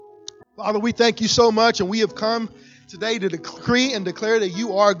Father, we thank you so much, and we have come today to decree and declare that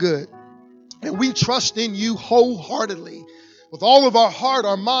you are good. And we trust in you wholeheartedly with all of our heart,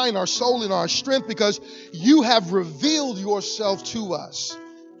 our mind, our soul, and our strength because you have revealed yourself to us.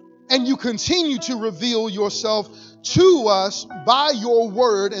 And you continue to reveal yourself to us by your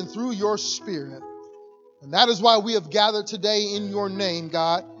word and through your spirit. And that is why we have gathered today in your name,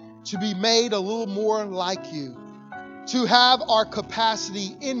 God, to be made a little more like you, to have our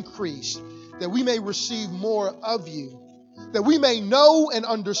capacity increased, that we may receive more of you, that we may know and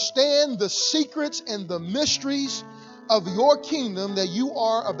understand the secrets and the mysteries of your kingdom that you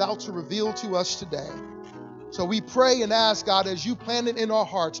are about to reveal to us today. So we pray and ask, God, as you plant it in our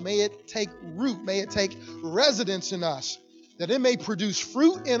hearts, may it take root, may it take residence in us, that it may produce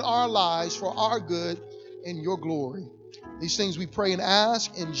fruit in our lives for our good and your glory. These things we pray and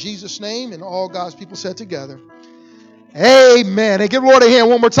ask in Jesus' name, and all God's people said together, amen. And give Lord a hand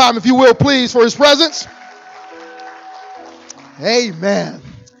one more time, if you will, please, for his presence. Amen.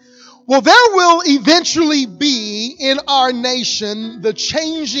 Well, there will eventually be in our nation the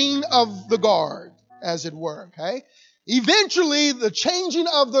changing of the guard, as it were, okay? Eventually, the changing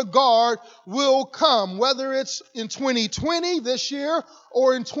of the guard will come, whether it's in 2020, this year,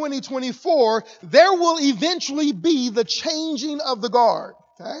 or in 2024, there will eventually be the changing of the guard,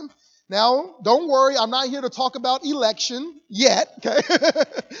 okay? Now, don't worry, I'm not here to talk about election yet, okay?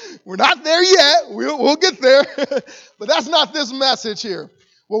 We're not there yet. We'll get there. But that's not this message here.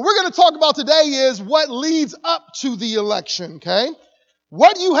 What we're going to talk about today is what leads up to the election, okay?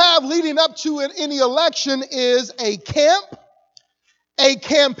 What you have leading up to any election is a camp, a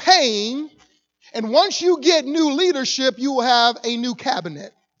campaign, and once you get new leadership, you will have a new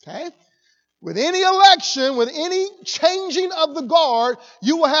cabinet, okay? With any election, with any changing of the guard,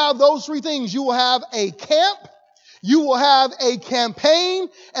 you will have those three things. You will have a camp, you will have a campaign,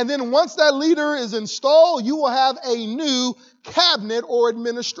 and then once that leader is installed, you will have a new cabinet or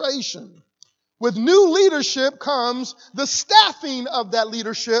administration. With new leadership comes the staffing of that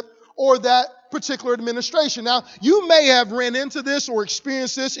leadership or that particular administration. Now, you may have ran into this or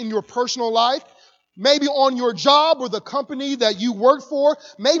experienced this in your personal life. Maybe on your job or the company that you work for,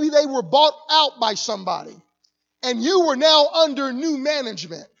 maybe they were bought out by somebody and you were now under new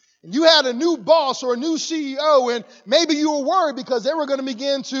management. And you had a new boss or a new CEO, and maybe you were worried because they were going to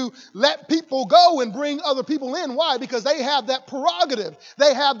begin to let people go and bring other people in. Why? Because they have that prerogative.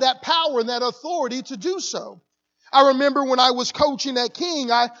 They have that power and that authority to do so. I remember when I was coaching at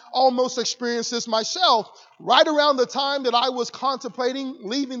King, I almost experienced this myself. Right around the time that I was contemplating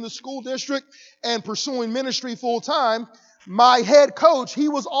leaving the school district and pursuing ministry full time, my head coach, he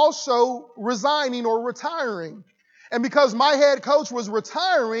was also resigning or retiring. And because my head coach was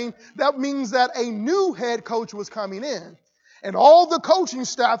retiring, that means that a new head coach was coming in. And all the coaching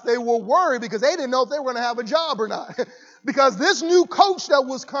staff, they were worried because they didn't know if they were going to have a job or not. Because this new coach that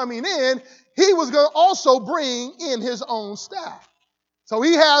was coming in, he was going to also bring in his own staff. So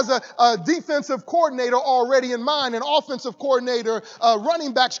he has a defensive coordinator already in mind, an offensive coordinator, a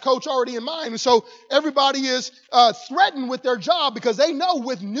running backs coach already in mind. And so everybody is threatened with their job because they know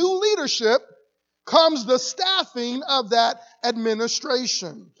with new leadership comes the staffing of that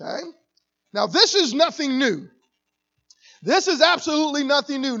administration. Okay? Now, this is nothing new. This is absolutely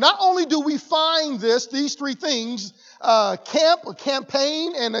nothing new. Not only do we find these three things, camp, a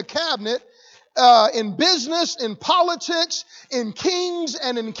campaign, and a cabinet, in business, in politics, in kings,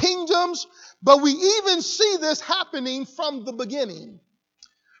 and in kingdoms, but we even see this happening from the beginning.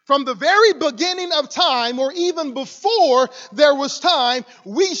 From the very beginning of time, or even before there was time,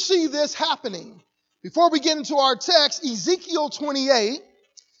 we see this happening. Before we get into our text, Ezekiel 28,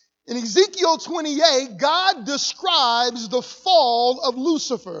 in Ezekiel 28, God describes the fall of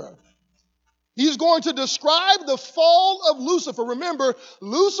Lucifer. He's going to describe the fall of Lucifer. Remember,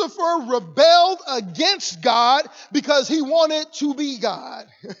 Lucifer rebelled against God because he wanted to be God.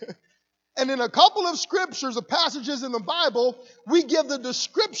 And in a couple of scriptures, of passages in the Bible, we give the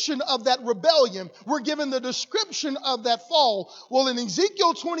description of that rebellion. We're given the description of that fall. Well, in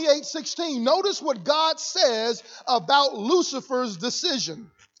Ezekiel 28:16, notice what God says about Lucifer's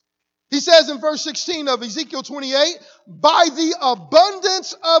decision. He says in verse 16 of Ezekiel 28, by the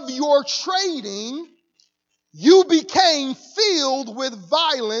abundance of your trading, you became filled with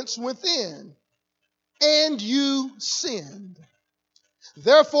violence within, and you sinned.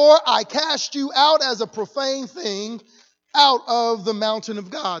 Therefore, I cast you out as a profane thing out of the mountain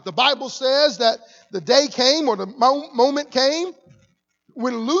of God. The Bible says that the day came, or the moment came,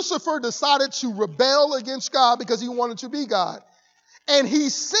 when Lucifer decided to rebel against God because he wanted to be God. And he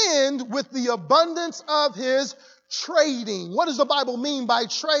sinned with the abundance of his trading. What does the Bible mean by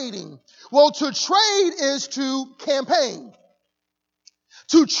trading? Well, to trade is to campaign.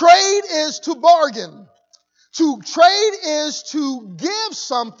 To trade is to bargain. To trade is to give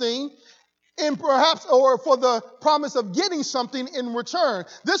something in perhaps, or for the promise of getting something in return.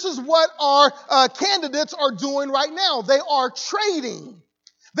 This is what our candidates are doing right now. They are trading.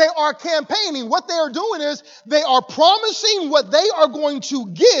 They are campaigning. What they are doing is they are promising what they are going to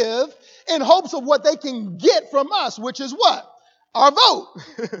give in hopes of what they can get from us, which is what? Our vote.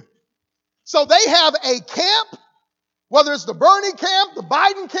 So they have a camp, whether it's the Bernie camp, the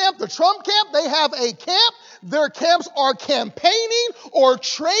Biden camp, the Trump camp, they have a camp. Their camps are campaigning or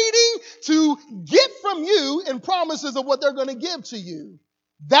trading to get from you in promises of what they're going to give to you.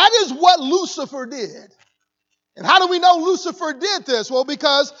 That is what Lucifer did. And how do we know Lucifer did this? Well,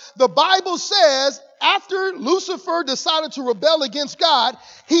 because the Bible says after Lucifer decided to rebel against God,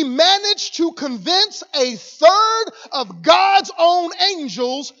 he managed to convince a third of God's own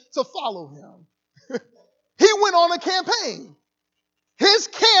angels to follow him. He went on a campaign. His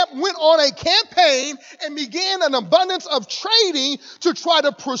camp went on a campaign and began an abundance of trading to try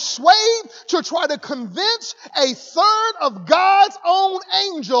to persuade, to try to convince a third of God's own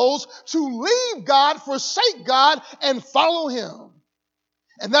angels to leave God, forsake God, and follow him.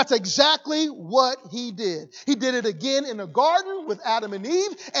 And that's exactly what he did. He did it again in the garden with Adam and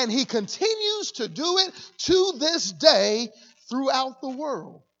Eve, and he continues to do it to this day throughout the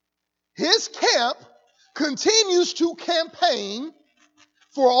world. His camp continues to campaign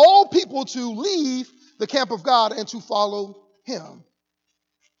for all people to leave the camp of God and to follow him.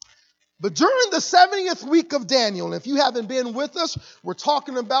 But during the 70th week of Daniel, and if you haven't been with us, we're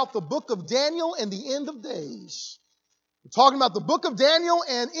talking about the book of Daniel and the end of days. We're talking about the book of Daniel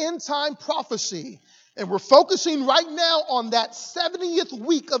and end time prophecy. And we're focusing right now on that 70th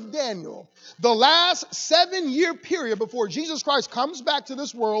week of Daniel, the last 7-year period before Jesus Christ comes back to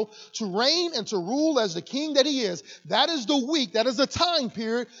this world to reign and to rule as the king that he is. That is the week, that is the time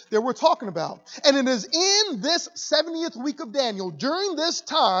period that we're talking about. And it is in this 70th week of Daniel, during this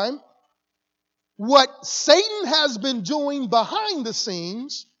time, what Satan has been doing behind the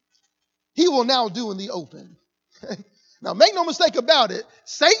scenes, he will now do in the open. Now, make no mistake about it,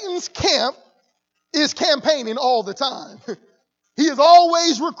 Satan's camp is campaigning all the time. He is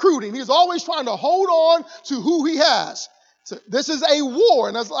always recruiting. He is always trying to hold on to who he has. So this is a war,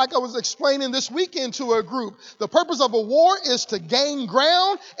 and as like I was explaining this weekend to a group, the purpose of a war is to gain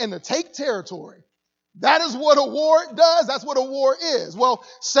ground and to take territory. That is what a war does. That's what a war is. Well,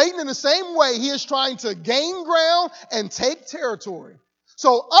 Satan in the same way, he is trying to gain ground and take territory.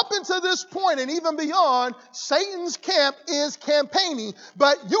 So up until this point and even beyond, Satan's camp is campaigning,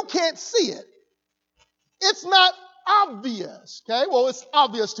 but you can't see it. It's not obvious, okay? Well, it's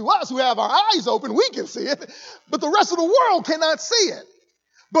obvious to us who have our eyes open. We can see it, but the rest of the world cannot see it.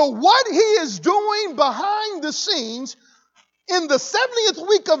 But what he is doing behind the scenes, in the 70th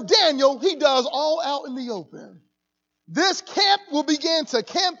week of Daniel, he does all out in the open. This camp will begin to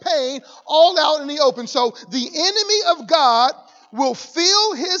campaign all out in the open. So the enemy of God will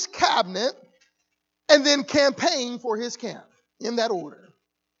fill his cabinet and then campaign for his camp in that order.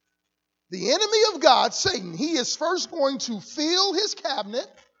 The enemy of God, Satan, he is first going to fill his cabinet,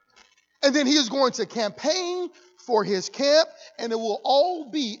 and then he is going to campaign for his camp, and it will all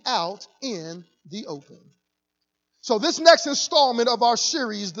be out in the open. So this next installment of our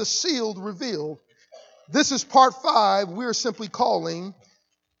series, The Sealed Revealed, this is part 5. We're simply calling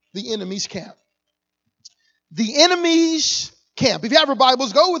the enemy's camp. The enemy's camp. If you have your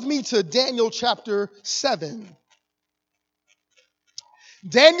Bibles, go with me to Daniel chapter 7.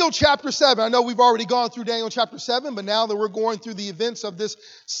 Daniel chapter 7. I know we've already gone through Daniel chapter 7, but now that we're going through the events of this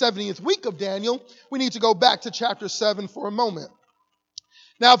 70th week of Daniel, we need to go back to chapter 7 for a moment.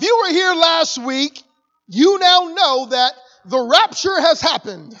 Now, if you were here last week, you now know that the rapture has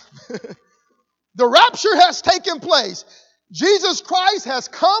happened. The rapture has taken place. Jesus Christ has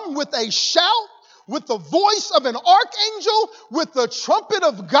come with a shout, with the voice of an archangel, with the trumpet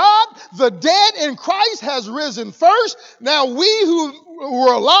of God. The dead in Christ has risen first. Now we who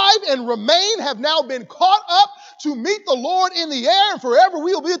were alive and remain have now been caught up to meet the Lord in the air, and forever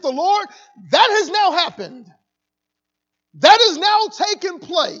we will be with the Lord. That has now happened. That has now taken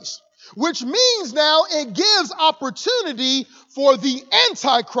place, which means now it gives opportunity for the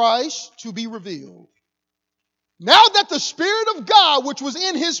Antichrist to be revealed. Now that the Spirit of God, which was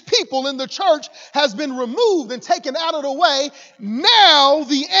in his people in the church, has been removed and taken out of the way, now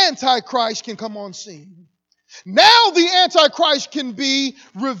the Antichrist can come on scene. Now the Antichrist can be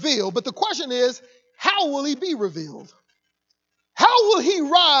revealed. But the question is, how will he be revealed? How will he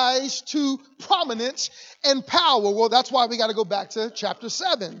rise to prominence and power? Well, that's why we got to go back to chapter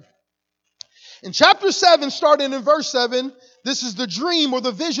 7. In chapter 7, starting in verse 7, this is the dream or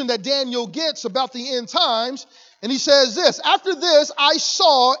the vision that Daniel gets about the end times. And he says this, after this I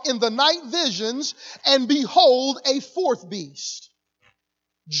saw in the night visions, and behold, a fourth beast.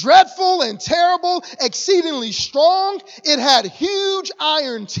 Dreadful and terrible, exceedingly strong. It had huge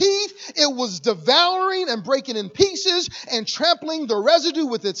iron teeth. It was devouring and breaking in pieces and trampling the residue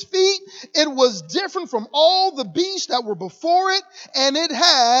with its feet. It was different from all the beasts that were before it, and it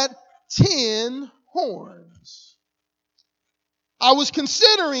had 10 horns. I was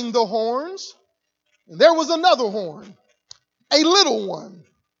considering the horns, and there was another horn, a little one,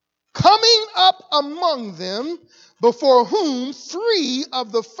 coming up among them, before whom 3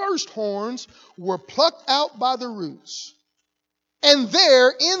 of the first horns were plucked out by the roots. And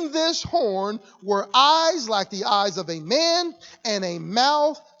there in this horn were eyes like the eyes of a man, and a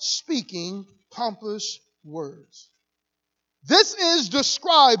mouth speaking pompous words. This is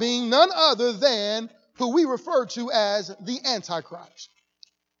describing none other than who we refer to as the Antichrist,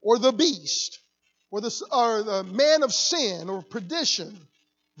 or the beast, or the man of sin or perdition.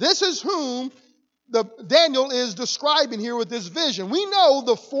 This is whom Daniel is describing here with this vision. We know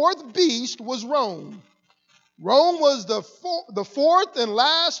the fourth beast was Rome. Rome was the fourth and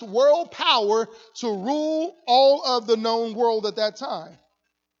last world power to rule all of the known world at that time.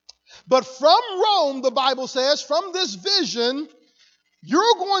 But from Rome, the Bible says, from this vision,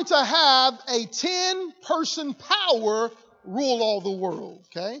 you're going to have a 10-person power rule all the world,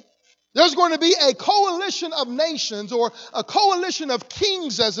 okay? There's going to be a coalition of nations, or a coalition of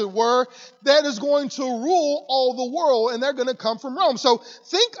kings, as it were, that is going to rule all the world, and they're going to come from Rome. So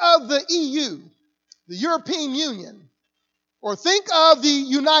think of the EU, the European Union, or think of the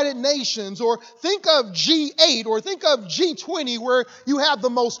United Nations, or think of G8, or think of G20, where you have the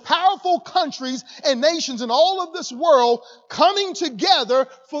most powerful countries and nations in all of this world coming together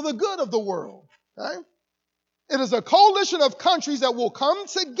for the good of the world. Okay? It is a coalition of countries that will come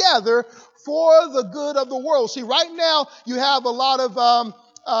together for the good of the world. See, right now you have a lot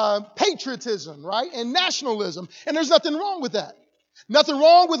of patriotism, right, and nationalism, and there's nothing wrong with that. Nothing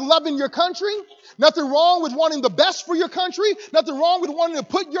wrong with loving your country. Nothing wrong with wanting the best for your country. Nothing wrong with wanting to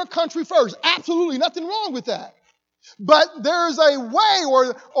put your country first. Absolutely nothing wrong with that. But there's a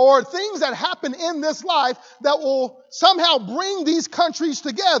way or things that happen in this life that will somehow bring these countries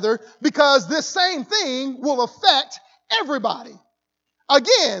together, because this same thing will affect everybody.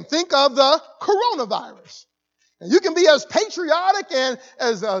 Again, think of the coronavirus. And you can be as patriotic and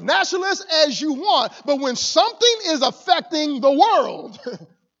as a nationalist as you want, but when something is affecting the world,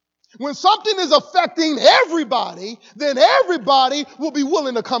 when something is affecting everybody, then everybody will be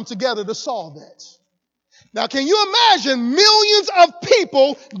willing to come together to solve it. Now, can you imagine millions of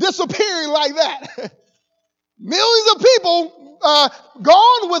people disappearing like that? Millions of people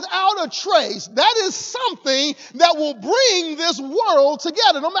gone without a trace. That is something that will bring this world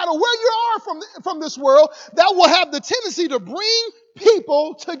together. No matter where you are from this world, that will have the tendency to bring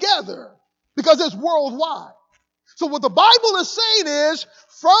people together, because it's worldwide. So what the Bible is saying is,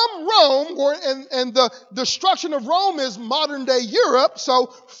 from Rome, and the destruction of Rome is modern day Europe. So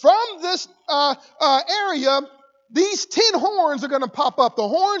from this area, these 10 horns are going to pop up. The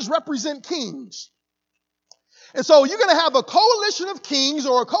horns represent kings. And so you're going to have a coalition of kings,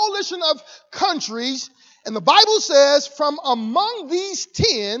 or a coalition of countries. And the Bible says from among these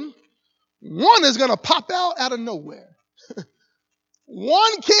 10, one is going to pop out of nowhere.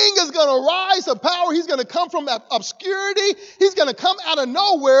 One king is going to rise to power. He's going to come from obscurity. He's going to come out of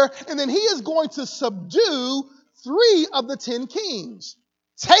nowhere. And then he is going to subdue 3 of the 10 kings.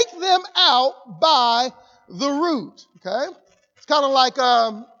 Take them out by the root. Okay? It's kind of like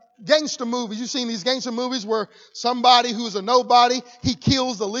gangster movies. You've seen these gangster movies where somebody who's a nobody, he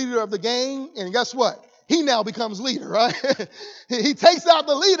kills the leader of the gang. And guess what? He now becomes leader, right? He takes out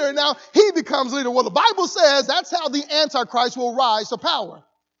the leader, and now he becomes leader. Well, the Bible says that's how the Antichrist will rise to power.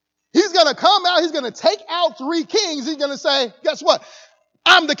 He's going to come out. He's going to take out 3 kings. He's going to say, guess what?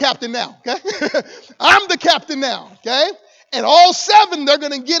 I'm the captain now, okay? I'm the captain now, okay? And all 7, they're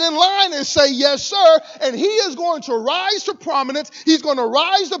going to get in line and say, yes, sir. And he is going to rise to prominence. He's going to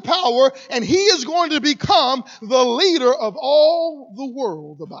rise to power, and he is going to become the leader of all the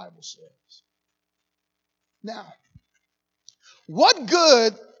world, the Bible says. Now, what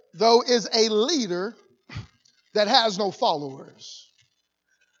good, though, is a leader that has no followers?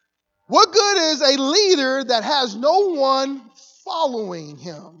 What good is a leader that has no one following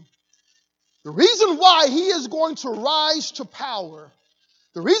him? The reason why he is going to rise to power,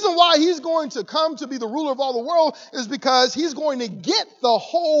 The reason why he's going to come to be the ruler of all the world is because he's going to get the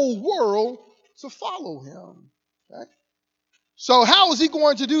whole world to follow him. Okay? So how is he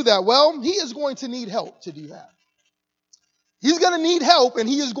going to do that? Well, he is going to need help to do that. He's going to need help, and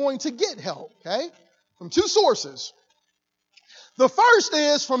he is going to get help, okay? From two sources. The first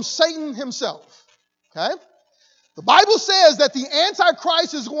is from Satan himself, okay? The Bible says that the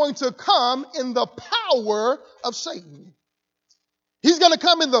Antichrist is going to come in the power of Satan. He's going to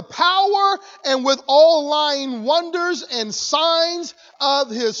come in the power and with all lying wonders and signs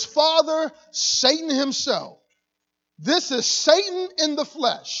of his father, Satan himself. This is Satan in the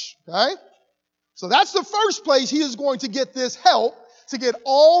flesh, okay? So that's the first place he is going to get this help to get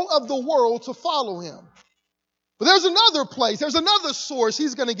all of the world to follow him. But there's another place, there's another source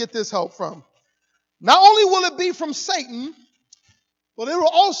he's going to get this help from. Not only will it be from Satan, but it will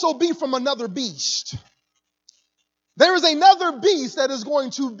also be from another beast. There is another beast that is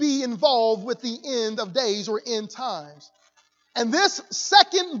going to be involved with the end of days or end times. And this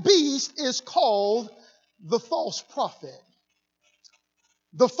second beast is called the false prophet.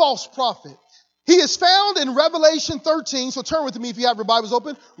 The false prophet. He is found in Revelation 13. So turn with me if you have your Bibles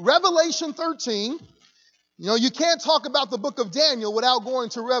open. Revelation 13. You know, you can't talk about the book of Daniel without going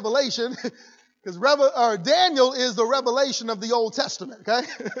to Revelation. Because Daniel is the revelation of the Old Testament, okay?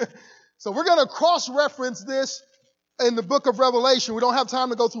 So we're going to cross-reference this in the book of Revelation. We don't have time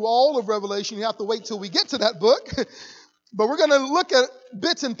to go through all of Revelation. You have to wait till we get to that book. But we're going to look at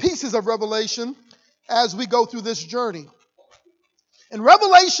bits and pieces of Revelation as we go through this journey. In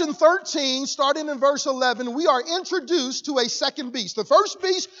Revelation 13, starting in verse 11, we are introduced to a second beast. The first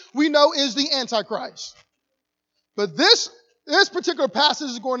beast we know is the Antichrist. But this particular passage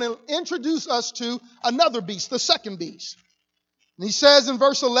is going to introduce us to another beast, the second beast. And he says in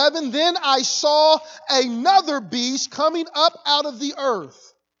verse 11, "Then I saw another beast coming up out of the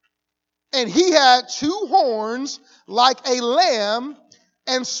earth. And he had two horns like a lamb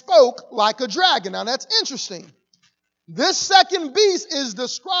and spoke like a dragon." Now that's interesting. This second beast is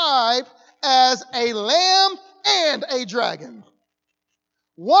described as a lamb and a dragon.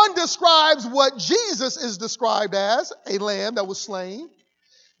 One describes what Jesus is described as, a lamb that was slain.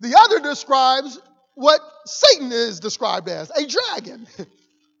 The other describes what Satan is described as, a dragon.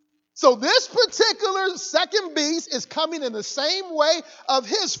 So this particular second beast is coming in the same way of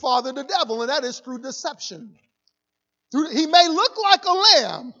his father, the devil, and that is through deception. He may look like a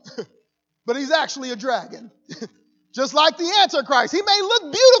lamb, but he's actually a dragon. Just like the Antichrist. He may look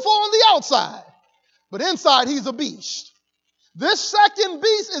beautiful on the outside, but inside he's a beast. This second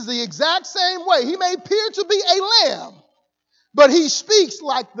beast is the exact same way. He may appear to be a lamb, but he speaks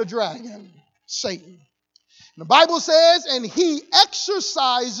like the dragon, Satan. The Bible says, and he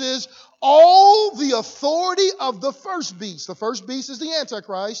exercises all the authority of the first beast. The first beast is the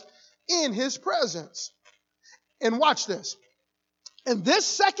Antichrist in his presence. And watch this. And this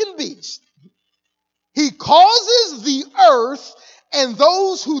second beast, he causes the earth and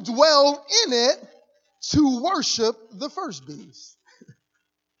those who dwell in it to worship the first beast.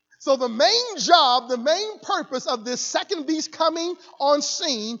 So the main job, the main purpose of this second beast coming on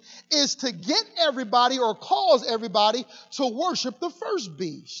scene is to get everybody or cause everybody to worship the first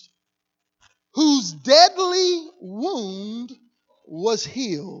beast, whose deadly wound was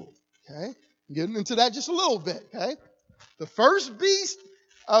healed. Okay? Getting into that just a little bit. Okay? The first beast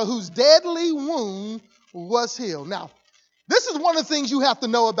whose deadly wound was healed. Now, this is one of the things you have to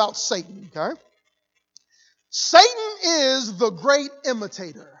know about Satan. Okay? Satan is the great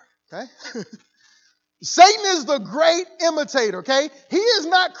imitator. Okay? Satan is the great imitator. Okay? He is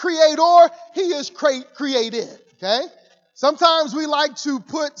not creator, he is created. Okay? Sometimes we like to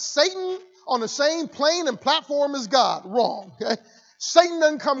put Satan on the same plane and platform as God. Wrong. Okay? Satan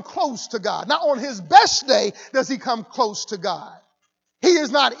doesn't come close to God. Not on his best day does he come close to God. He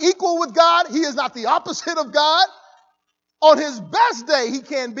is not equal with God. He is not the opposite of God. On his best day, he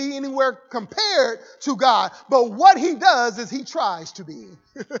can't be anywhere compared to God. But what he does is he tries to be.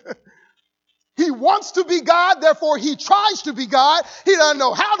 He wants to be God, therefore he tries to be God. He doesn't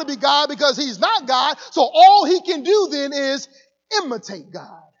know how to be God because he's not God. So all he can do then is imitate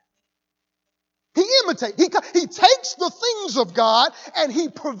God. He imitates. He takes the things of God and he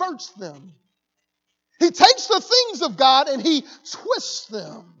perverts them. He takes the things of God and he twists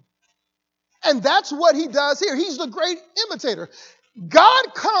them. And that's what he does here. He's the great imitator.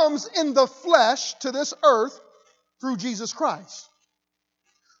 God comes in the flesh to this earth through Jesus Christ.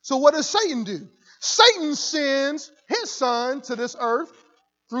 So what does Satan do? Satan sends his son to this earth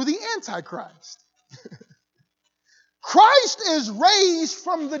through the Antichrist. Christ is raised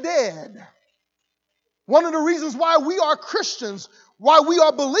from the dead. One of the reasons why we are Christians, why we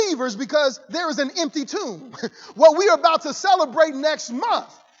are believers, because there is an empty tomb. What we are about to celebrate next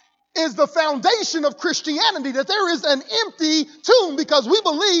month is the foundation of Christianity, that there is an empty tomb because we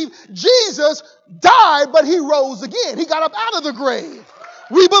believe Jesus died, but he rose again. He got up out of the grave.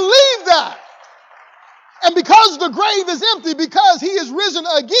 We believe that. And because the grave is empty, because he is risen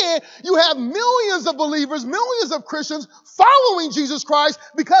again, you have millions of believers, millions of Christians following Jesus Christ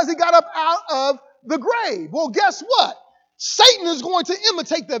because he got up out of the grave. Well, guess what? Satan is going to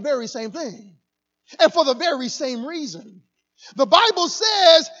imitate that very same thing. And for the very same reason. The Bible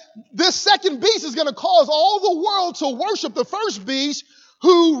says this second beast is going to cause all the world to worship the first beast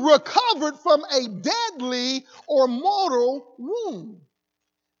who recovered from a deadly or mortal wound.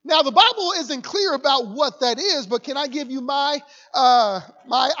 Now, the Bible isn't clear about what that is, but can I give you my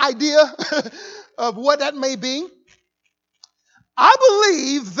idea of what that may be? I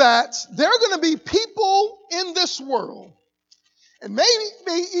believe that there are going to be people in this world, and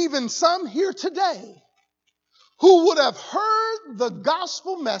maybe even some here today, who would have heard the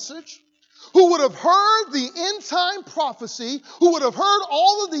gospel message, who would have heard the end time prophecy, who would have heard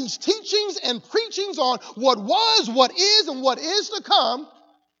all of these teachings and preachings on what was, what is, and what is to come,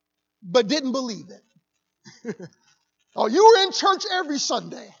 but didn't believe it. Oh, you were in church every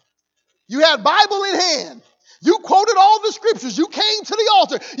Sunday. You had Bible in hand. You quoted all the scriptures. You came to the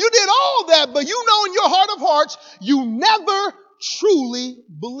altar. You did all that, but you know in your heart of hearts, you never truly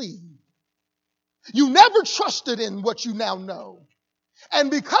believed. You never trusted in what you now know. And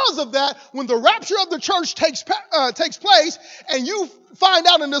because of that, when the rapture of the church takes place and you find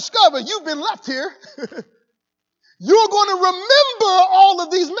out and discover you've been left here, you're going to remember all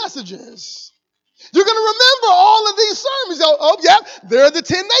of these messages. You're going to remember all of these sermons. Oh, yeah, there are the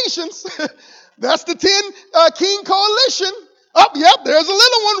 10 nations. That's the 10 king coalition. Oh, yep, there's a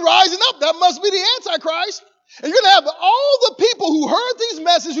little one rising up. That must be the Antichrist. And you're going to have all the people who heard these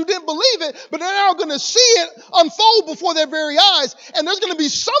messages who didn't believe it, but they're now going to see it unfold before their very eyes. And there's going to be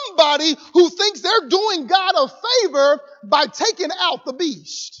somebody who thinks they're doing God a favor by taking out the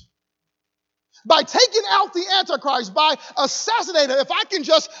beast. By taking out the Antichrist, by assassinating. If I can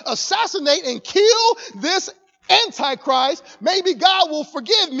just assassinate and kill this Antichrist, maybe God will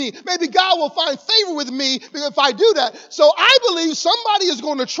forgive me. Maybe God will find favor with me if I do that. So I believe somebody is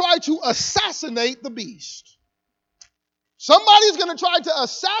going to try to assassinate the beast. Somebody is going to try to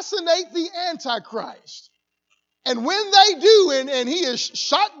assassinate the Antichrist. And when they do, and he is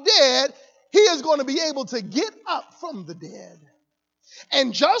shot dead, he is going to be able to get up from the dead.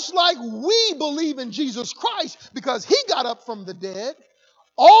 And just like we believe in Jesus Christ because he got up from the dead,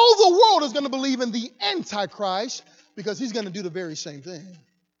 all the world is going to believe in the Antichrist because he's going to do the very same thing.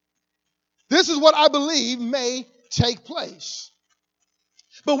 This is what I believe may take place.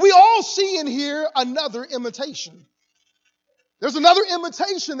 But we all see in here another imitation. There's another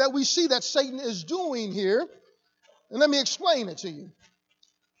imitation that we see that Satan is doing here. And let me explain it to you.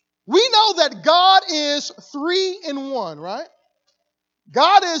 We know that God is 3 in 1, right?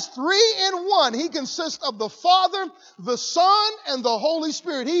 God is 3 in 1. He consists of the Father, the Son, and the Holy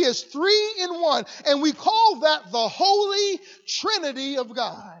Spirit. He is 3 in 1. And we call that the Holy Trinity of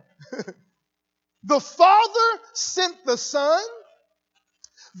God. The Father sent the Son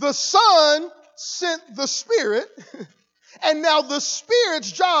sent the Spirit, and now the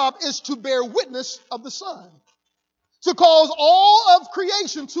Spirit's job is to bear witness of the Son, to cause all of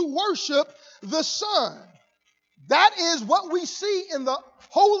creation to worship the Son. That is what we see in the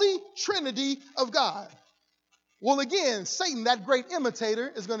Holy Trinity of God. Well, again, Satan, that great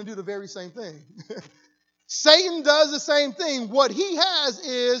imitator, is going to do the very same thing. Satan does the same thing. What he has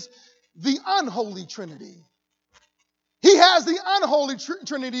is the unholy Trinity. He has the unholy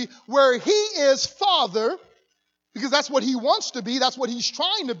Trinity where he is Father, because that's what he wants to be. That's what he's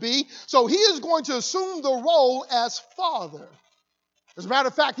trying to be. So he is going to assume the role as Father. As a matter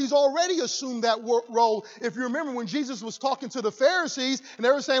of fact, he's already assumed that role. If you remember when Jesus was talking to the Pharisees and they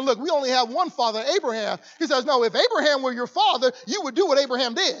were saying, look, we only have one father, Abraham. He says, no, if Abraham were your father, you would do what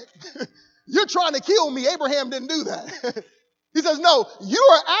Abraham did. You're trying to kill me. Abraham didn't do that. He says, no, you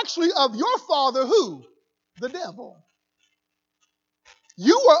are actually of your father who? The devil.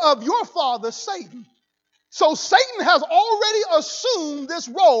 You are of your father, Satan. So Satan has already assumed this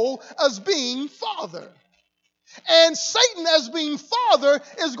role as being father. And Satan, as being Father,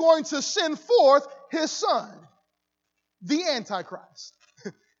 is going to send forth his Son, the Antichrist.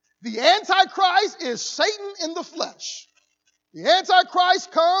 The Antichrist is Satan in the flesh. The Antichrist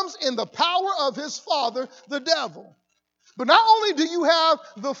comes in the power of his father, the devil. But not only do you have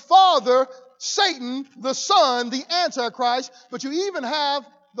the Father, Satan, the Son, the Antichrist, but you even have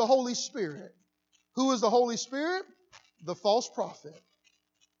the Holy Spirit. Who is the Holy Spirit? The false prophet.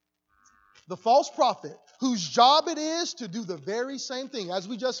 The false prophet, whose job it is to do the very same thing. As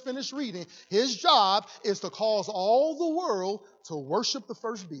we just finished reading, his job is to cause all the world to worship the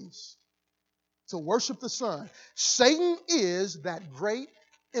first beast, to worship the Son. Satan is that great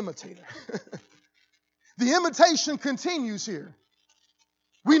imitator. The imitation continues here.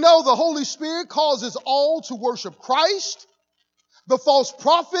 We know the Holy Spirit causes all to worship Christ. The false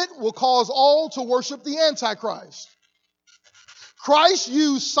prophet will cause all to worship the Antichrist. Christ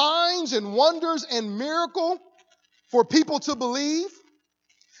used signs and wonders and miracle for people to believe.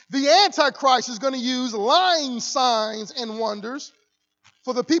 The Antichrist is going to use lying signs and wonders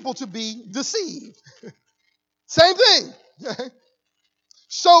for the people to be deceived. Same thing.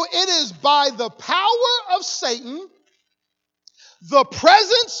 So it is by the power of Satan, the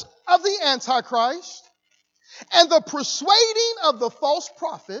presence of the Antichrist, and the persuading of the false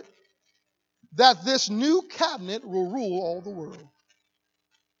prophet that this new cabinet will rule all the world.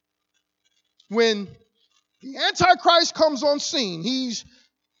 When the Antichrist comes on scene, he's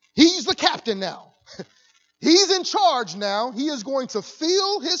the captain now. He's in charge now. He is going to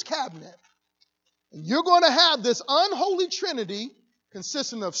fill his cabinet. And you're going to have this unholy trinity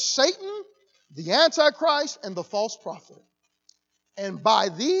consisting of Satan, the Antichrist, and the false prophet. And by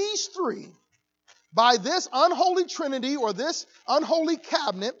these three, by this unholy trinity or this unholy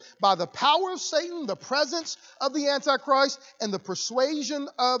cabinet, by the power of Satan, the presence of the Antichrist, and the persuasion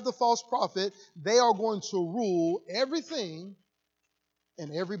of the false prophet, they are going to rule everything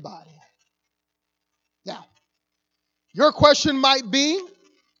and everybody. Now, your question might be,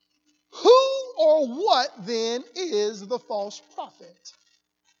 who or what then is the false prophet?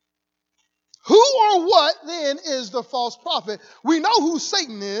 Who or what then is the false prophet? We know who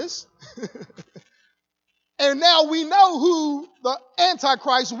Satan is. And now we know who the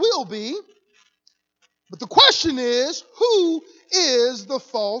Antichrist will be. But the question is, who is the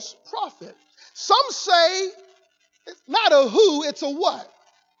false prophet? Some say it's not a who, it's a what.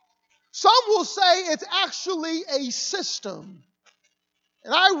 Some will say it's actually a system.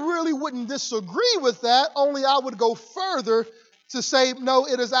 And I really wouldn't disagree with that, only I would go further to say, no,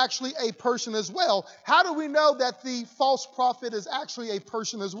 it is actually a person as well. How do we know that the false prophet is actually a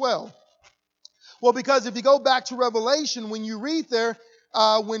person as well? Well, because if you go back to Revelation, when you read there,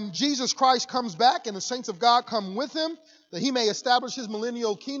 when Jesus Christ comes back and the saints of God come with him, that he may establish his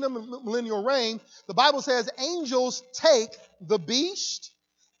millennial kingdom and millennial reign, the Bible says angels take the beast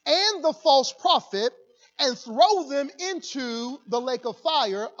and the false prophet and throw them into the lake of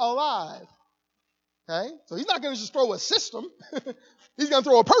fire alive. Okay? So he's not going to just throw a system. He's going to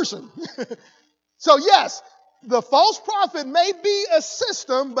throw a person. So yes, the false prophet may be a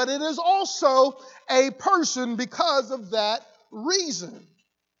system, but it is also a person because of that reason.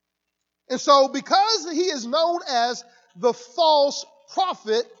 And so because he is known as the false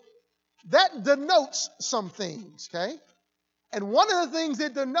prophet, that denotes some things, okay? And one of the things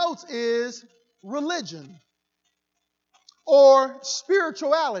it denotes is religion or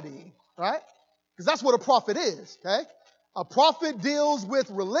spirituality, right? Because that's what a prophet is, okay? A prophet deals with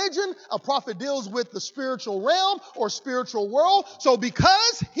religion. A prophet deals with the spiritual realm or spiritual world. So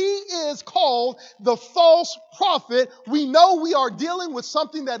because he is called the false prophet, we know we are dealing with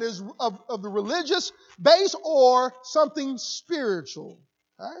something that is of the religious base or something spiritual.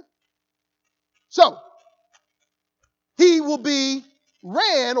 Right? So he will be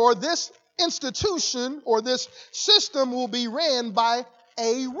ran, or this institution or this system will be ran by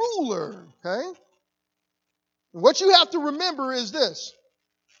a ruler. Okay? What you have to remember is this.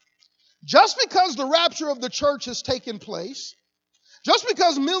 Just because the rapture of the church has taken place, just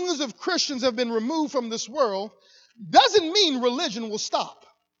because millions of Christians have been removed from this world, doesn't mean religion will stop.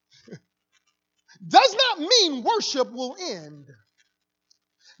 Does not mean worship will end.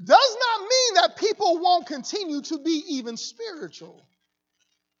 Does not mean that people won't continue to be even spiritual.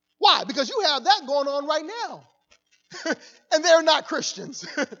 Why? Because you have that going on right now. And they're not Christians.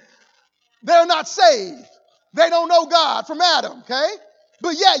 They're not saved. They don't know God from Adam, okay?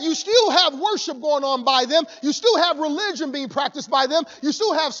 But yet you still have worship going on by them. You still have religion being practiced by them. You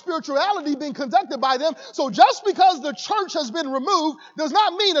still have spirituality being conducted by them. So just because the church has been removed does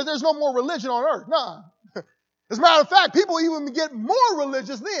not mean that there's no more religion on earth. Nah. As a matter of fact, people even get more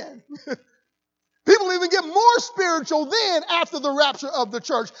religious then. People even get more spiritual then after the rapture of the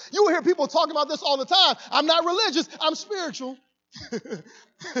church. You will hear people talking about this all the time. I'm not religious, I'm spiritual.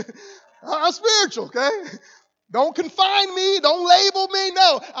 I'm spiritual, okay? Don't confine me. Don't label me.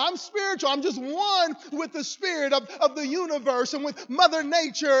 No, I'm spiritual. I'm just one with the spirit of the universe and with Mother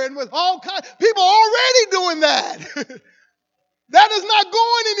Nature and with all kinds. People are already doing that. That is not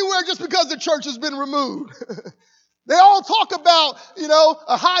going anywhere just because because the church has been removed. They all talk about,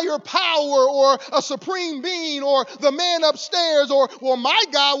 a higher power or a supreme being or the man upstairs or, well, my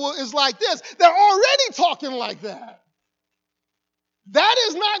God is like this. They're already talking like that. That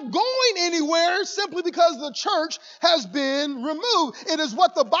is not going anywhere simply because the church has been removed. It is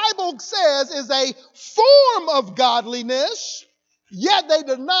what the Bible says is a form of godliness, yet they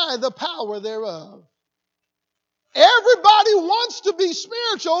deny the power thereof. Everybody wants to be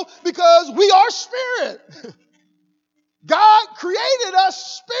spiritual because we are spirit. God created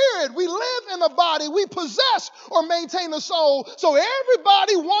us spirit. We live in a body. We possess or maintain a soul. So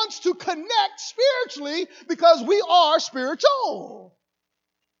everybody wants to connect spiritually because we are spiritual.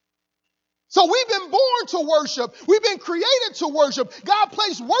 So we've been born to worship. We've been created to worship. God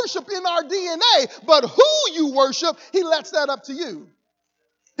placed worship in our DNA. But who you worship, He lets that up to you.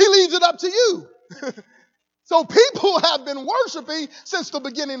 He leaves it up to you. So people have been worshiping since the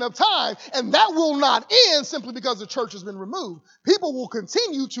beginning of time, and that will not end simply because the church has been removed. People will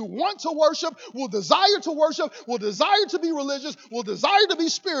continue to want to worship, will desire to be religious, will desire to be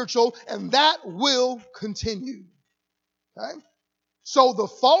spiritual, and that will continue. Okay? So the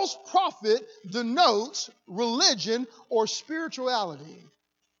false prophet denotes religion or spirituality.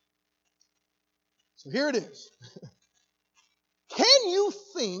 So here it is. Can you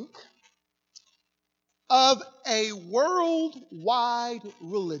think of a worldwide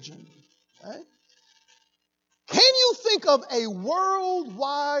religion? Okay? Can you think of a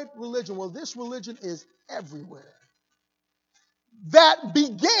worldwide religion? Well, this religion is everywhere. That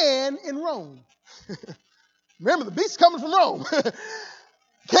began in Rome. Remember, the beast's coming from Rome.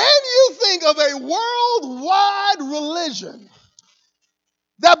 Can you think of a worldwide religion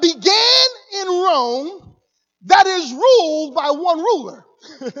that began in Rome that is ruled by one ruler?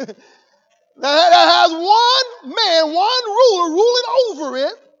 That has one man, one ruler ruling over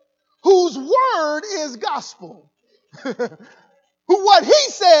it, whose word is gospel. Who what he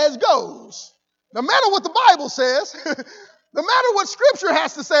says goes. No matter what the Bible says, no matter what Scripture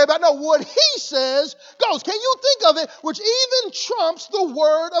has to say about it, no, what he says goes. Can you think of it, which even trumps the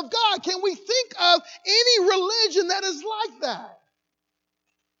word of God? Can we think of any religion that is like that?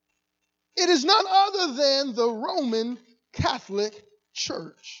 It is none other than the Roman Catholic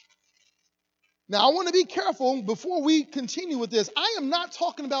Church. Now, I want to be careful before we continue with this. I am not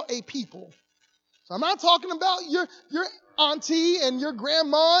talking about a people. So I'm not talking about your auntie and your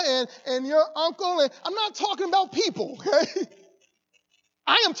grandma and your uncle. And I'm not talking about people, okay?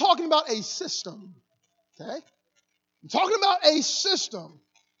 I am talking about a system, okay? I'm talking about a system.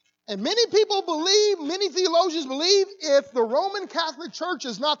 And many people believe, many theologians believe, if the Roman Catholic Church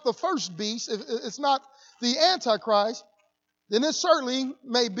is not the first beast, if it's not the Antichrist, then it certainly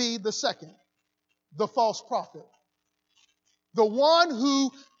may be the second. The false prophet. The one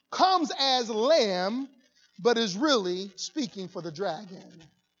who comes as lamb, but is really speaking for the dragon.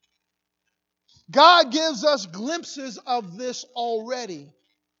 God gives us glimpses of this already.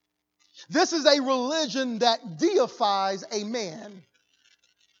 This is a religion that deifies a man.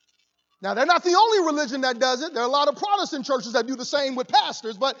 Now, they're not the only religion that does it. There are a lot of Protestant churches that do the same with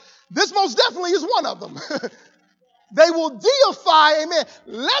pastors, but this most definitely is one of them. They will deify a man.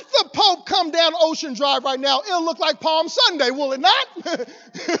 Let the Pope come down Ocean Drive right now. It'll look like Palm Sunday, will it not?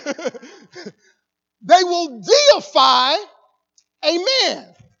 They will deify a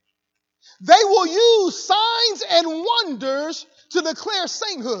man. They will use signs and wonders to declare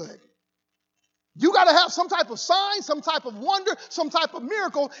sainthood. You got to have some type of sign, some type of wonder, some type of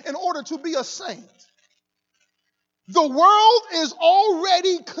miracle in order to be a saint. The world is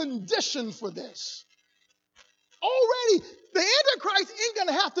already conditioned for this. Already, the Antichrist ain't going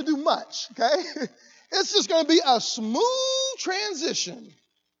to have to do much, okay? It's just going to be a smooth transition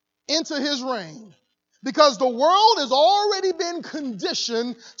into his reign because the world has already been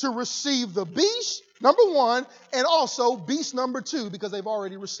conditioned to receive the beast, number one, and also beast number two because they've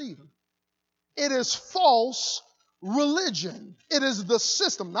already received him. It is false religion. It is the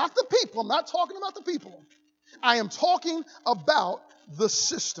system, not the people. I'm not talking about the people. I am talking about the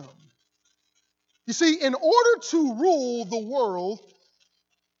system. You see, in order to rule the world,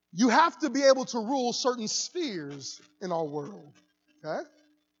 you have to be able to rule certain spheres in our world. Okay?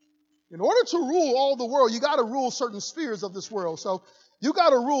 In order to rule all the world, you got to rule certain spheres of this world. So you got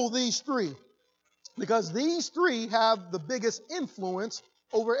to rule these three because these three have the biggest influence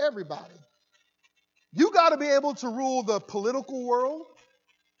over everybody. You got to be able to rule the political world.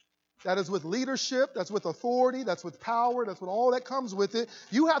 That is with leadership, that's with authority, that's with power, that's with all that comes with it.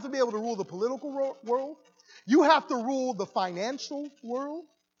 You have to be able to rule the political world. You have to rule the financial world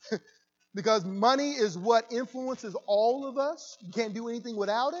because money is what influences all of us. You can't do anything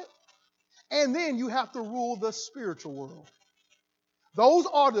without it. and then you have to rule the spiritual world. Those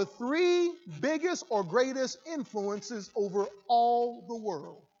are the three biggest or greatest influences over all the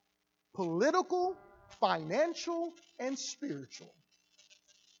world: political, financial, and spiritual.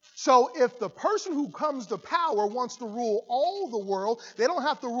 So if the person who comes to power wants to rule all the world, they don't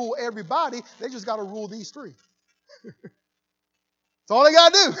have to rule everybody. They just got to rule these three. That's all they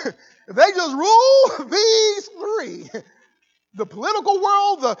got to do. If they just rule these three, the political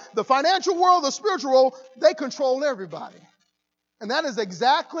world, the financial world, the spiritual world, they control everybody. And that is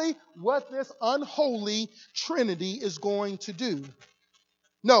exactly what this unholy trinity is going to do.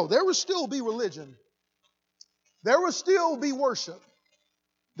 No, there will still be religion. There will still be worship.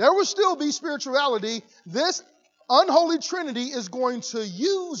 There will still be spirituality. This unholy trinity is going to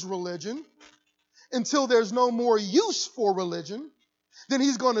use religion until there's no more use for religion. Then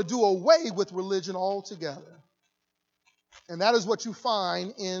he's going to do away with religion altogether. And that is what you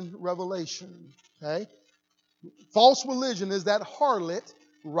find in Revelation. Okay? False religion is that harlot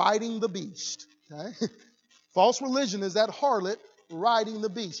riding the beast. Okay? False religion is that harlot riding the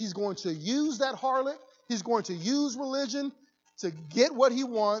beast. He's going to use that harlot. He's going to use religion to get what he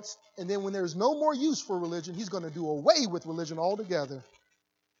wants. And then when there's no more use for religion, he's going to do away with religion altogether.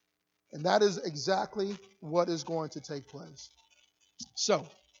 And that is exactly what is going to take place. So,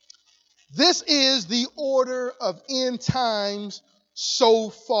 this is the order of end times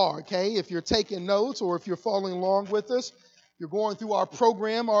so far, okay? If you're taking notes or if you're following along with us, you're going through our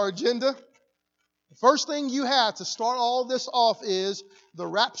program, our agenda. The first thing you have to start all this off is the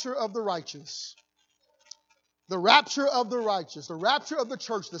rapture of the righteous. The rapture of the righteous, the rapture of the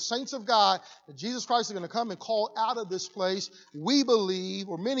church, the saints of God, that Jesus Christ is going to come and call out of this place, we believe,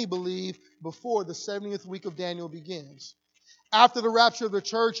 or many believe, before the 70th week of Daniel begins. After the rapture of the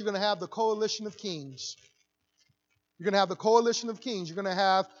church, you're going to have the coalition of kings. You're going to have the coalition of kings. You're going to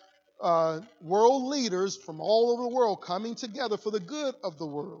have world leaders from all over the world coming together for the good of the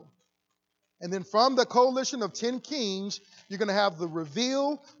world. And then from the coalition of 10 kings, you're going to have the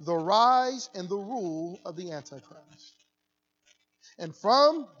reveal, the rise, and the rule of the Antichrist. And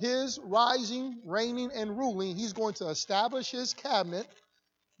from his rising, reigning, and ruling, he's going to establish his cabinet,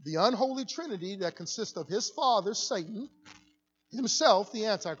 the unholy trinity that consists of his father, Satan, himself, the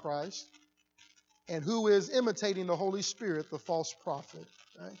Antichrist, and who is imitating the Holy Spirit, the false prophet.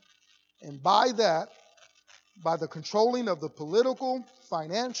 Right? And by that, by the controlling of the political,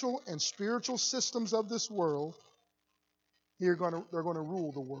 financial, and spiritual systems of this world, they're going to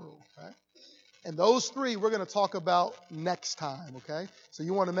rule the world. Right? And those three we're going to talk about next time. Okay? So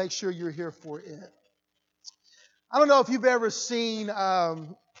you want to make sure you're here for it. I don't know if you've ever seen,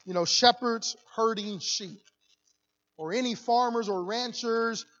 shepherds herding sheep, or any farmers or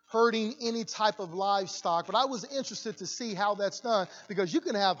ranchers herding any type of livestock. But I was interested to see how that's done, because you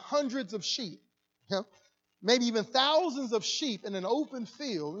can have hundreds of sheep, maybe even thousands of sheep in an open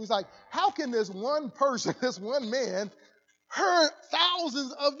field. And he's like, how can this one person, this one man, herd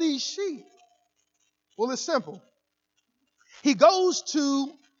thousands of these sheep? Well, it's simple. He goes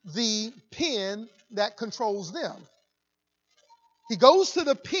to the pen that controls them. He goes to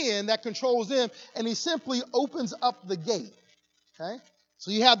the pen that controls them, and he simply opens up the gate. Okay? So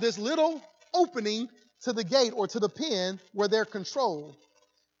you have this little opening to the gate or to the pen where they're controlled.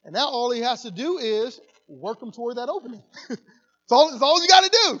 And now all he has to do is work them toward that opening. It's all you got to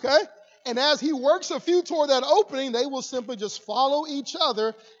do, okay? And as he works a few toward that opening, they will simply just follow each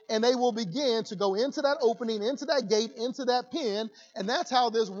other, and they will begin to go into that opening, into that gate, into that pen. And that's how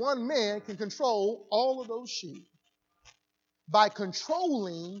this one man can control all of those sheep, by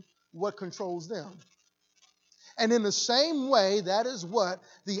controlling what controls them. And in the same way, that is what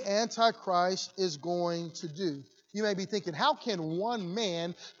the Antichrist is going to do. You may be thinking, how can one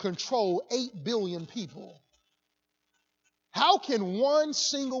man control 8 billion people? How can one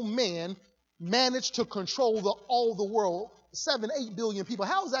single man manage to control all the world, 7-8 billion people?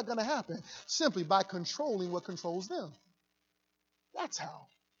 How is that going to happen? Simply by controlling what controls them. That's how.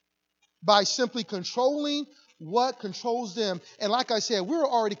 By simply controlling what controls them. And like I said, we're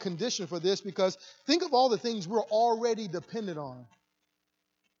already conditioned for this, because think of all the things we're already dependent on.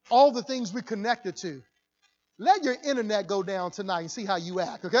 All the things we're connected to. Let your internet go down tonight and see how you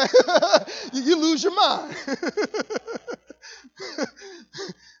act, okay? you lose your mind.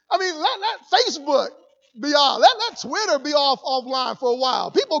 I mean, let Facebook be off. Let Twitter be offline for a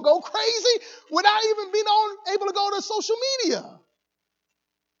while. People go crazy without even being able to go to social media.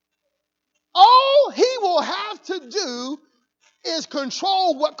 All he will have to do is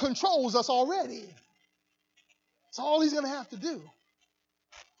control what controls us already. That's all he's going to have to do.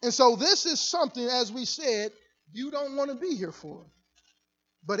 And so this is something, as we said, you don't want to be here for.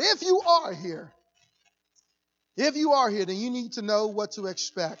 But if you are here, then you need to know what to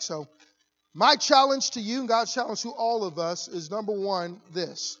expect. So my challenge to you and God's challenge to all of us is, number one,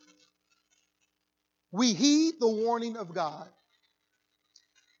 this. We heed the warning of God.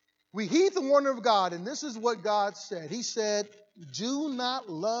 We heed the warning of God, and this is what God said. He said, do not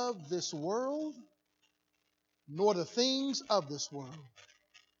love this world, nor the things of this world.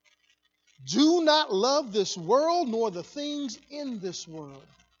 Do not love this world, nor the things in this world.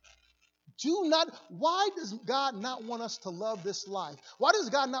 Why does God not want us to love this life? Why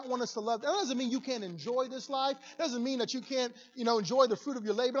does God not want us to love? That doesn't mean you can't enjoy this life. That doesn't mean that you can't, enjoy the fruit of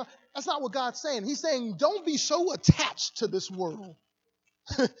your labor. That's not what God's saying. He's saying, don't be so attached to this world.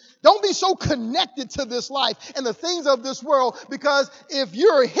 Don't be so connected to this life and the things of this world, because if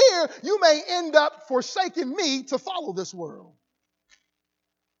you're here, you may end up forsaking me to follow this world.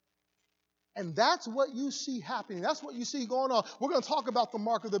 And that's what you see happening. That's what you see going on. We're going to talk about the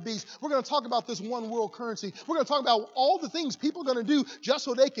mark of the beast. We're going to talk about this one world currency. We're going to talk about all the things people are going to do just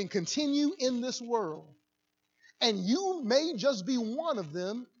so they can continue in this world. And you may just be one of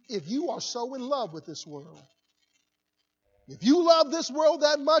them if you are so in love with this world. If you love this world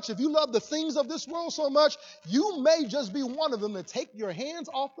that much, if you love the things of this world so much, you may just be one of them to take your hands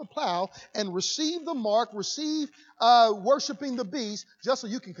off the plow and receive the mark, receive worshiping the beast, just so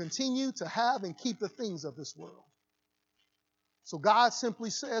you can continue to have and keep the things of this world. So God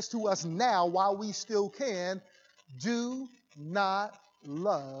simply says to us now, while we still can, do not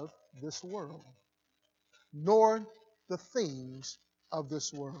love this world, nor the things of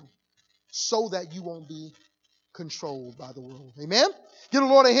this world, so that you won't be controlled by the world. Amen? Give the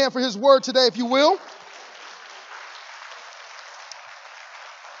Lord a hand for his word today, if you will.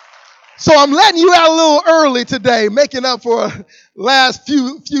 So I'm letting you out a little early today, making up for last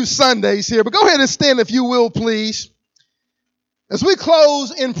few Sundays here. But go ahead and stand, if you will, please. As we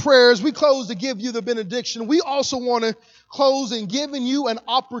close in prayers, we close to give you the benediction. We also want to close in giving you an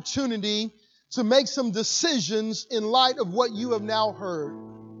opportunity to make some decisions in light of what you have now heard.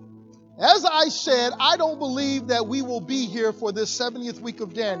 As I said, I don't believe that we will be here for this 70th week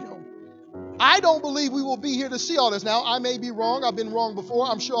of Daniel. I don't believe we will be here to see all this. Now, I may be wrong. I've been wrong before.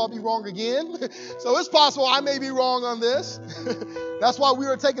 I'm sure I'll be wrong again. So it's possible I may be wrong on this. That's why we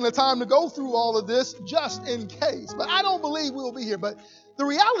are taking the time to go through all of this, just in case. But I don't believe we will be here. But the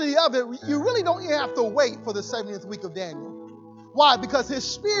reality of it, you really don't even have to wait for the 70th week of Daniel. Why? Because his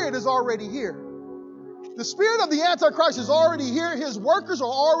spirit is already here. The spirit of the Antichrist is already here. His workers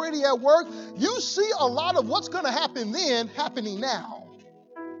are already at work. You see a lot of what's going to happen then happening now.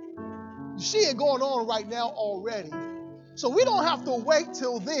 You see it going on right now already. So we don't have to wait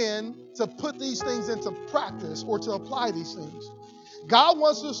till then to put these things into practice or to apply these things. God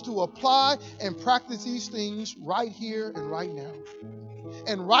wants us to apply and practice these things right here and right now.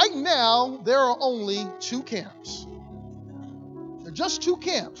 And right now, there are only two camps. There are just two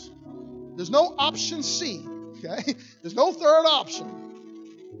camps. There's no option C, okay? There's no third option.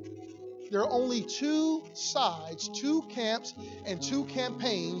 There are only two sides, two camps, and two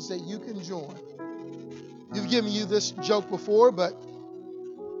campaigns that you can join. We've given you this joke before, but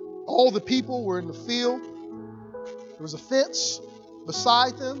all the people were in the field. There was a fence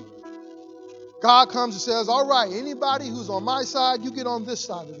beside them. God comes and says, all right, anybody who's on my side, you get on this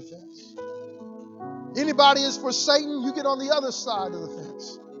side of the fence. Anybody is for Satan, you get on the other side of the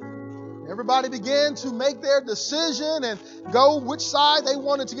fence. Everybody began to make their decision and go which side they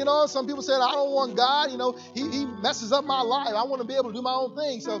wanted to get on. Some people said, I don't want God. He messes up my life. I want to be able to do my own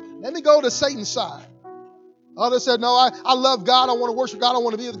thing. So let me go to Satan's side. Others said, no, I love God. I want to worship God. I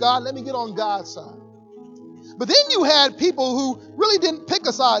want to be with God. Let me get on God's side. But then you had people who really didn't pick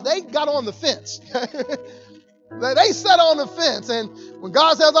a side. They got on the fence. They sat on the fence. And when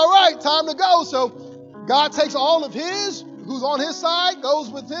God says, all right, time to go. So God takes all of his, who's on his side, goes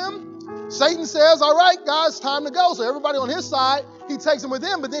with him. Satan says, all right, guys, time to go. So everybody on his side, he takes them with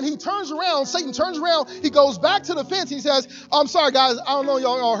him. But then he turns around. Satan turns around. He goes back to the fence. He says, I'm sorry, guys. I don't know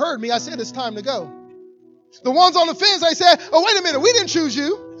y'all heard me. I said it's time to go. The ones on the fence, they said, oh, wait a minute. We didn't choose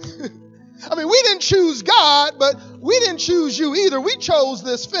you. We didn't choose God, but we didn't choose you either. We chose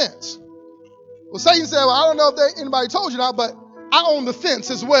this fence. Well, Satan said, well, I don't know if anybody told you not, but I own the fence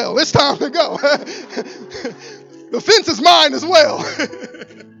as well. It's time to go. The fence is mine as well.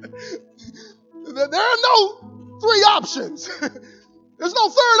 There are no three options. There's no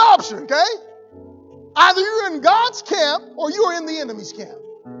third option, okay? Either you're in God's camp or you are in the enemy's camp.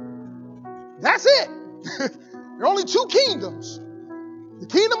 That's it. There are only two kingdoms. The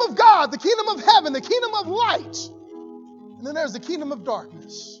kingdom of God, the kingdom of heaven, the kingdom of light. And then there's the kingdom of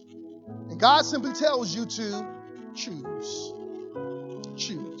darkness. And God simply tells you to choose.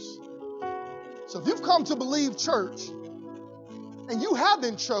 choose. So if you've come to believe church and you have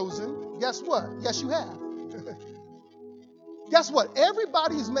been chosen, guess what? Yes, you have. Guess what?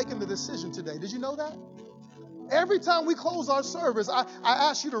 Everybody's making the decision today. Did you know that? Every time we close our service, I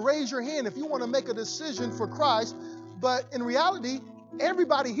ask you to raise your hand if you want to make a decision for Christ. But in reality,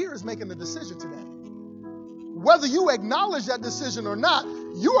 everybody here is making a decision today. Whether you acknowledge that decision or not,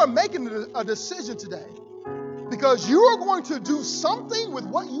 you are making a decision today. Because you are going to do something with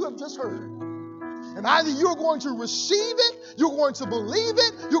what you have just heard. And either you're going to receive it, you're going to believe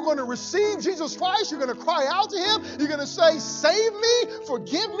it, you're going to receive Jesus Christ, you're going to cry out to him, you're going to say, save me,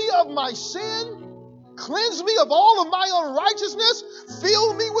 forgive me of my sin, cleanse me of all of my unrighteousness,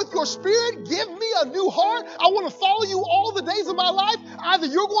 fill me with your spirit, give me a new heart, I want to follow you all the days of my life. Either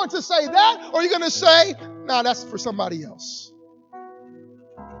you're going to say that or you're going to say, nah, that's for somebody else.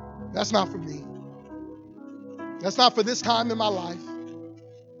 That's not for me. That's not for this time in my life.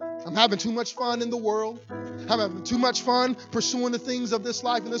 I'm having too much fun in the world. I'm having too much fun pursuing the things of this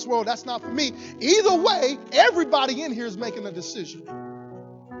life in this world. That's not for me. Either way, everybody in here is making a decision.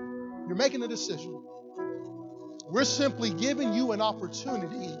 You're making a decision. We're simply giving you an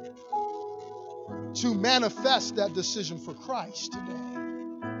opportunity to manifest that decision for Christ today.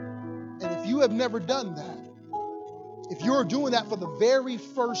 And if you have never done that, if you're doing that for the very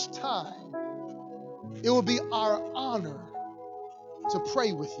first time, it will be our honor to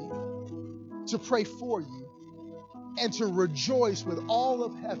pray with you, to pray for you, and to rejoice with all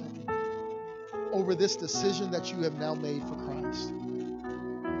of heaven over this decision that you have now made for Christ.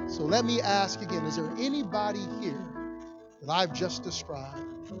 So let me ask again, is there anybody here that I've just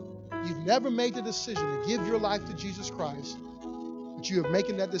described? You've never made the decision to give your life to Jesus Christ, but you have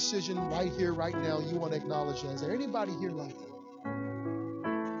making that decision right here, right now. You want to acknowledge that. Is there anybody here like that?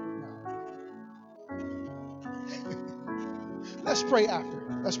 Let's pray after.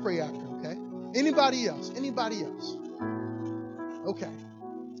 Let's pray after, okay? Anybody else? Anybody else? Okay.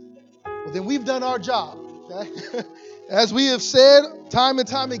 Well, then we've done our job, okay? As we have said time and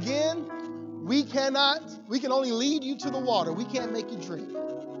time again, we can only lead you to the water. We can't make you drink.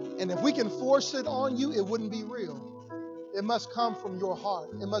 And if we can force it on you, it wouldn't be real. It must come from your heart.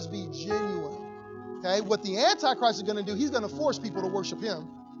 It must be genuine, okay? What the Antichrist is going to do, he's going to force people to worship him.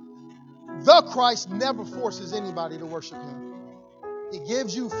 The Christ never forces anybody to worship him. He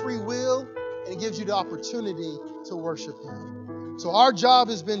gives you free will, and he gives you the opportunity to worship him. So our job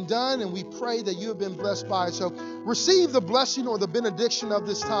has been done, and we pray that you have been blessed by it. So receive the blessing or the benediction of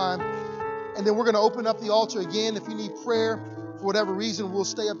this time, and then we're going to open up the altar again. If you need prayer for whatever reason, we'll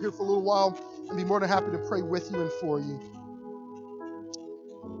stay up here for a little while and be more than happy to pray with you and for you.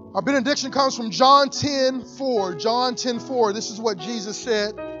 Our benediction comes from John 10:4. John 10:4. This is what Jesus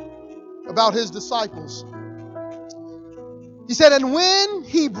said about his disciples. He said, and when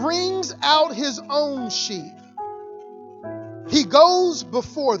he brings out his own sheep, he goes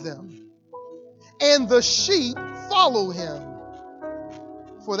before them, and the sheep follow him,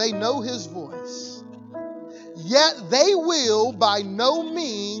 for they know his voice. Yet they will by no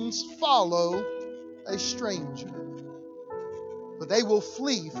means follow a stranger, but they will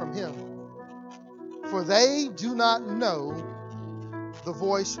flee from him, for they do not know the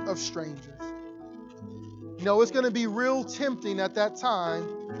voice of strangers. You know, it's going to be real tempting at that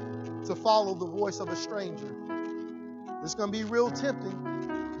time to follow the voice of a stranger. It's going to be real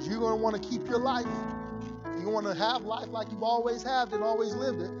tempting. You're going to want to keep your life. You want to have life like you've always had and always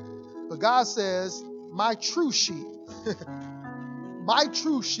lived it. But God says, my true sheep, my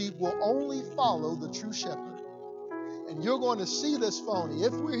true sheep will only follow the true shepherd. And you're going to see this phony.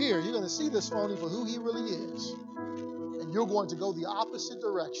 If we're here, you're going to see this phony for who he really is. And you're going to go the opposite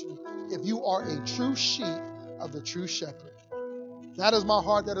direction if you are a true sheep of the true shepherd. That is my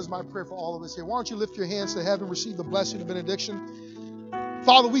heart. That is my prayer for all of us here. Why don't you lift your hands to heaven, receive the blessing and benediction.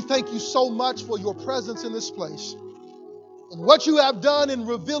 Father, we thank you so much for your presence in this place and what you have done in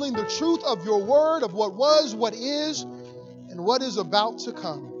revealing the truth of your word, of what was, what is, and what is about to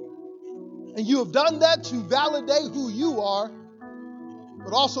come. And you have done that to validate who you are,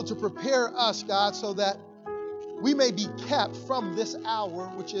 but also to prepare us, God, so that we may be kept from this hour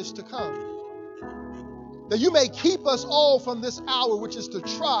which is to come. That you may keep us all from this hour which is to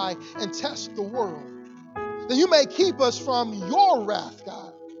try and test the world. That you may keep us from your wrath,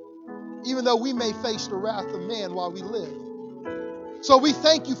 God, even though we may face the wrath of man while we live. So we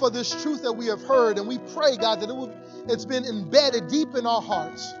thank you for this truth that we have heard, and we pray, God, that it's been embedded deep in our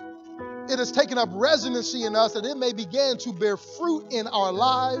hearts. It has taken up resonancy in us, that it may begin to bear fruit in our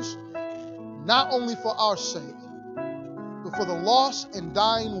lives, not only for our sake, but for the lost and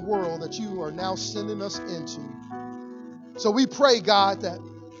dying world that you are now sending us into. So we pray, God, that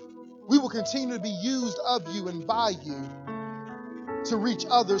we will continue to be used of you and by you to reach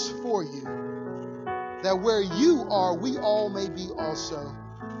others for you. That where you are, we all may be also,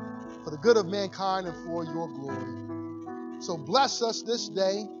 for the good of mankind and for your glory. So bless us this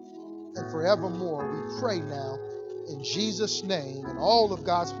day and forevermore. We pray now in Jesus' name. And all of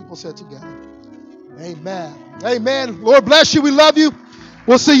God's people said together, amen. Amen. Lord bless you. We love you.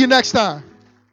 We'll see you next time.